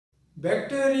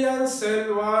Bacterial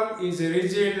cell wall is a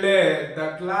rigid layer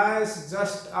that lies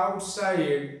just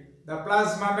outside the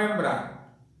plasma membrane.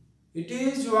 It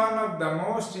is one of the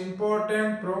most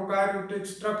important prokaryotic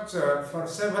structures for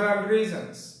several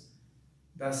reasons.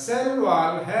 The cell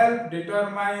wall helps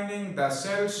determining the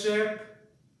cell shape.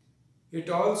 It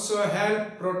also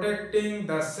helps protecting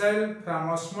the cell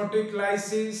from osmotic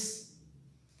lysis.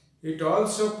 It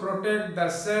also protects the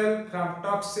cell from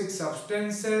toxic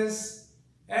substances.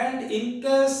 And in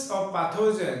case of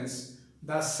pathogens,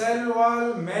 the cell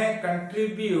wall may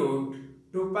contribute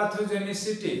to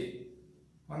pathogenicity.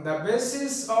 On the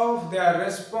basis of their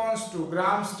response to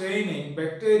gram staining,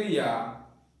 bacteria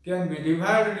can be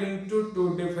divided into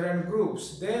two different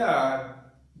groups. They are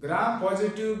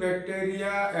gram-positive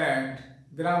bacteria and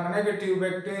gram-negative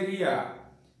bacteria.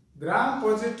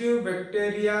 Gram-positive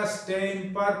bacteria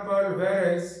stain purple,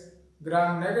 whereas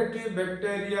gram-negative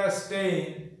bacteria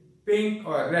stain pink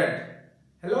or red.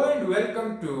 Hello and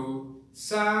welcome to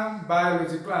some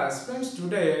biology class. Friends,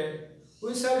 today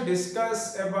we shall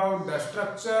discuss about the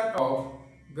structure of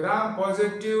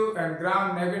gram-positive and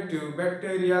gram-negative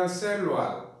bacterial cell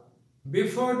wall.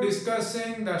 Before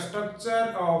discussing the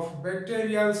structure of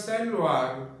bacterial cell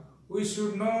wall, we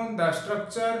should know the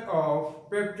structure of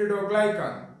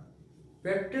peptidoglycan.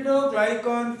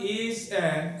 Peptidoglycan is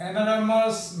an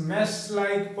enormous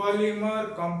mesh-like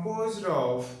polymer composed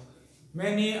of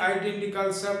many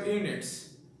identical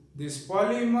subunits. This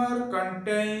polymer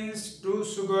contains two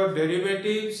sugar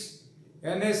derivatives,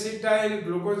 N-acetyl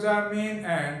glucosamine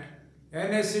and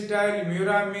N-acetyl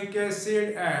muramic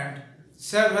acid, and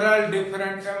several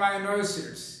different amino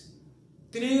acids.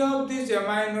 Three of these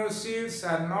amino acids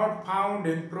are not found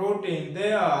in protein.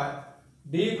 They are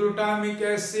D-glutamic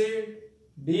acid,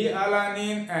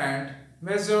 D-alanine, and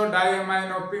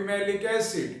mesodiaminopimelic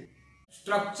acid.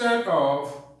 Structure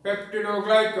of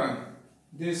peptidoglycan.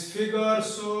 This figure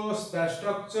shows the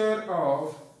structure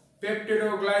of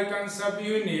peptidoglycan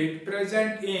subunit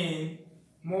present in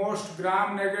most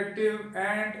gram-negative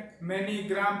and many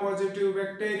gram-positive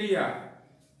bacteria.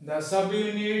 The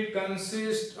subunit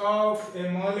consists of a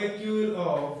molecule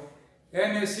of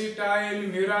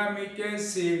N-acetyl muramic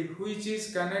acid, which is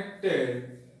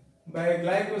connected by a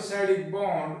glycosidic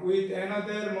bond with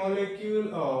another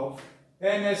molecule of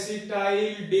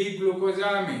N-acetyl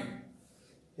D-glucosamine.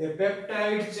 A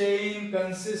peptide chain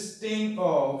consisting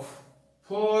of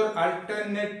 4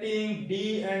 alternating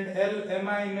D and L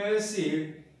amino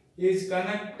acids is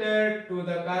connected to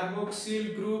the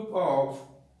carboxyl group of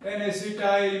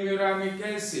N-acetyl muramic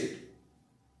acid.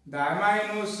 The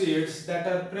amino acids that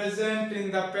are present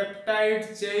in the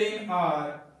peptide chain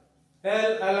are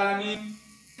L-alanine,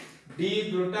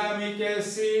 D-glutamic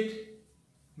acid,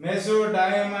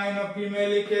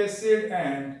 mesodiaminopimelic acid,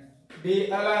 and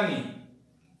D-alanine.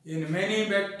 In many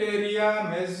bacteria,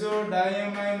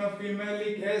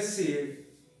 mesodiaminopimelic acid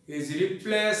is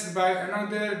replaced by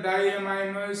another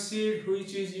diamino acid,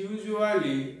 which is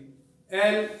usually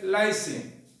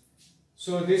L-lysine.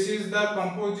 So this is the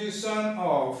composition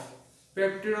of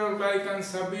peptidoglycan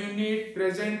subunit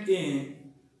present in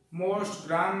most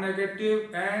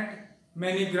gram-negative and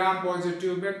many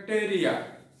gram-positive bacteria.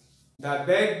 The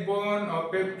backbone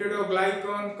of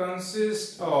peptidoglycan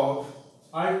consists of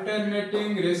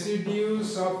alternating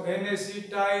residues of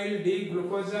N-acetyl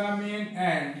D-glucosamine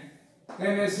and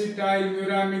N-acetyl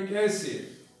muramic acid.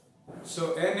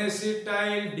 So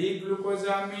N-acetyl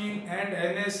D-glucosamine and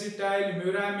N-acetyl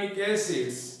muramic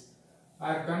acids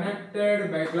are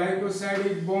connected by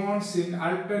glycosidic bonds in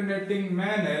alternating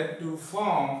manner to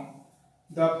form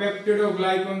the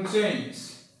peptidoglycan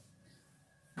chains.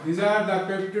 These are the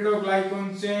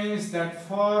peptidoglycan chains that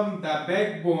form the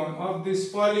backbone of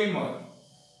this polymer.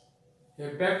 A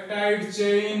peptide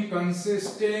chain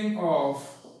consisting of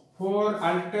 4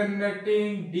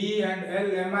 alternating D and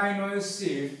L amino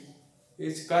acids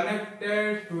is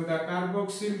connected to the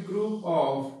carboxyl group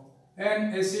of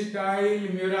N-acetyl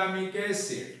muramic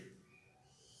acid.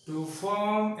 To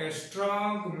form a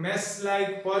strong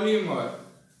mesh-like polymer,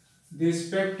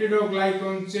 these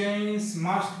peptidoglycan chains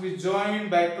must be joined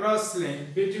by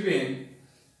cross-link between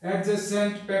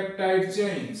adjacent peptide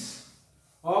chains.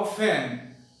 Often,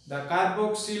 the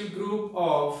carboxyl group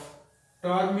of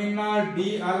terminal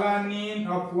D-alanine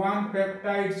of one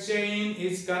peptide chain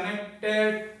is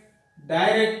connected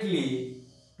directly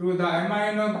to the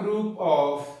amino group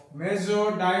of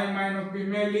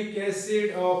mesodiaminopimelic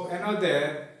acid of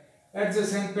another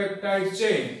adjacent peptide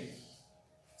chain.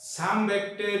 Some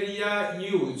bacteria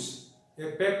use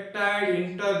a peptide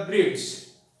interbridge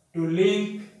to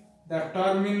link the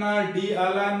terminal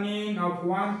D-alanine of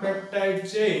one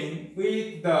peptide chain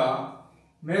with the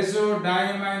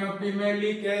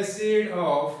mesodiaminopimelic acid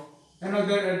of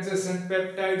another adjacent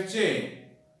peptide chain.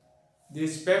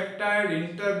 These peptide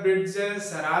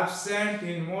interbridges are absent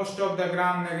in most of the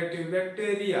gram-negative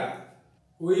bacteria.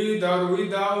 With or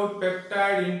without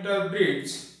peptide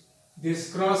interbridge,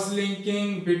 this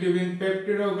cross-linking between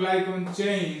peptidoglycan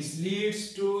chains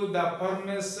leads to the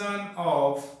formation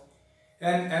of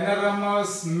an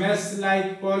enormous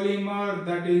mesh-like polymer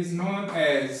that is known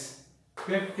as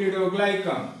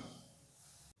peptidoglycan.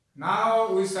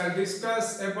 Now we shall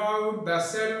discuss about the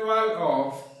cell wall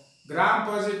of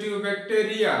gram-positive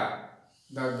bacteria.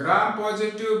 The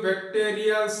gram-positive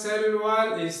bacterial cell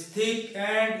wall is thick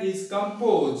and is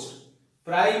composed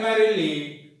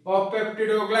primarily of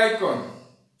peptidoglycan.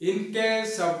 In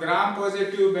case of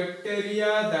gram-positive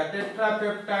bacteria, the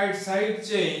tetrapeptide side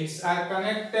chains are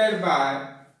connected by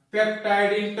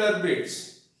peptide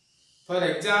interbridges. For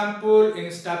example,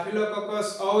 in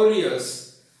Staphylococcus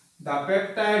aureus, the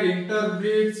peptide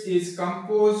interbridge is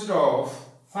composed of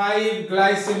 5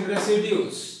 glycine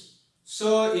residues.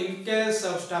 So, in case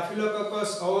of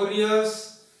Staphylococcus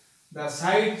aureus, the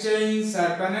side chains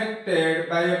are connected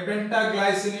by a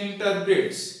pentaglycine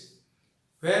interbridge.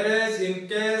 Whereas in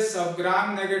case of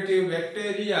gram-negative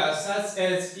bacteria such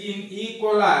as in E.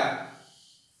 coli,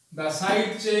 the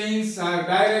side chains are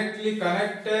directly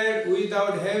connected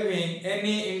without having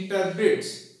any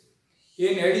interbridge.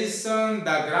 In addition,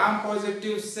 the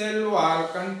gram-positive cell wall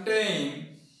contains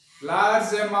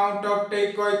large amount of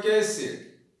teichoic acid.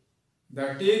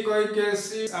 The teichoic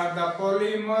acids are the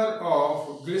polymer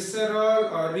of glycerol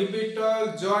or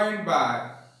ribitol joined by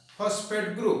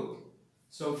phosphate group.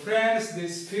 So friends,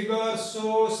 this figure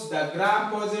shows the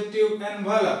gram-positive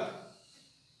envelope,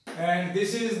 and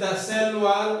this is the cell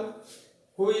wall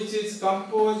which is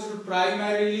composed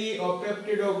primarily of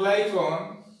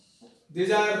peptidoglycan.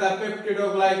 These are the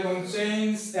peptidoglycan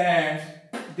chains, and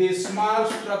the small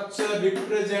structure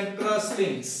represent cross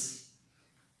links,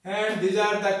 and these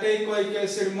are the teichoic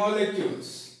acid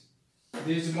molecules.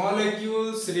 These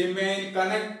molecules remain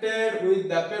connected with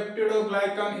the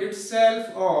peptidoglycan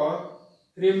itself or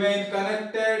remain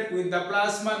connected with the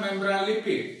plasma membrane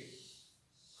lipid.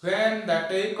 When the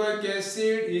teichoic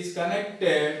acid is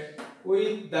connected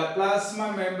with the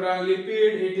plasma membrane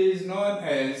lipid, it is known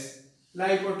as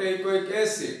lipoteichoic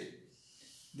acid.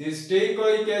 These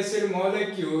teichoic acid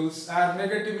molecules are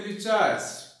negatively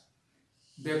charged.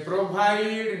 They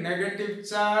provide negative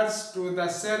charge to the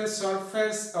cell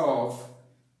surface of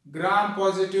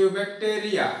gram-positive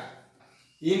bacteria.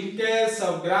 In case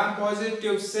of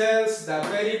gram-positive cells, the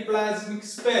periplasmic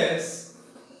space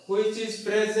which is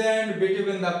present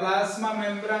between the plasma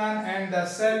membrane and the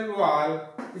cell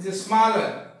wall is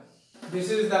smaller.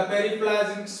 This is the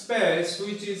periplasmic space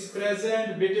which is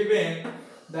present between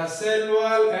the cell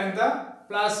wall and the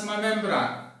plasma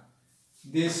membrane.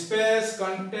 This space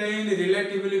contains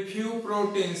relatively few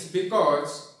proteins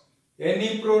because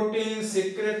any protein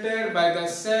secreted by the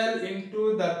cell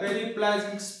into the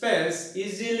periplasmic space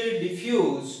easily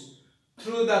diffuse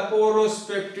through the porous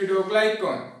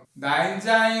peptidoglycan. The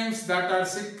enzymes that are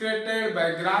secreted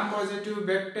by gram-positive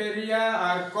bacteria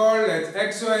are called as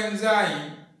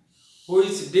exoenzymes,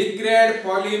 which degrade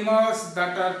polymers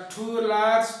that are too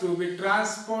large to be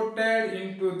transported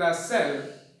into the cell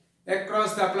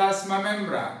across the plasma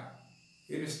membrane.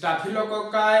 In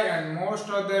Staphylococci and most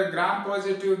other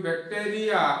gram-positive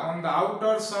bacteria on the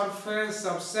outer surface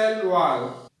of cell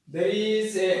wall, there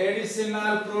is an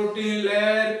additional protein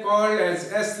layer called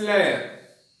as S layer.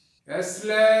 S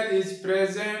layer is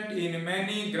present in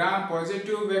many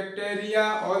gram-positive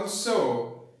bacteria,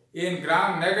 also in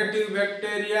gram-negative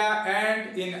bacteria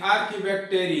and in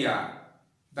archaebacteria.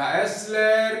 The S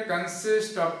layer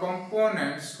consists of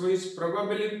components which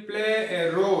probably play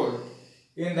a role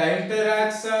in the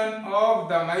interaction of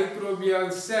the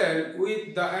microbial cell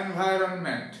with the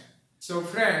environment. So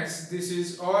friends, this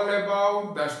is all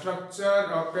about the structure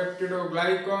of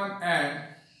peptidoglycan and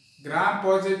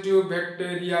gram-positive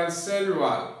bacterial cell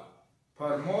wall.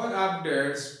 For more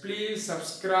updates, please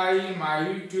subscribe my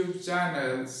YouTube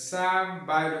channel Sam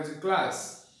Biology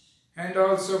Class. And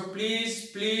also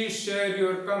please share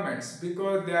your comments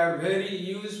because they are very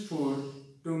useful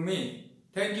to me.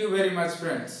 Thank you very much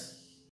friends.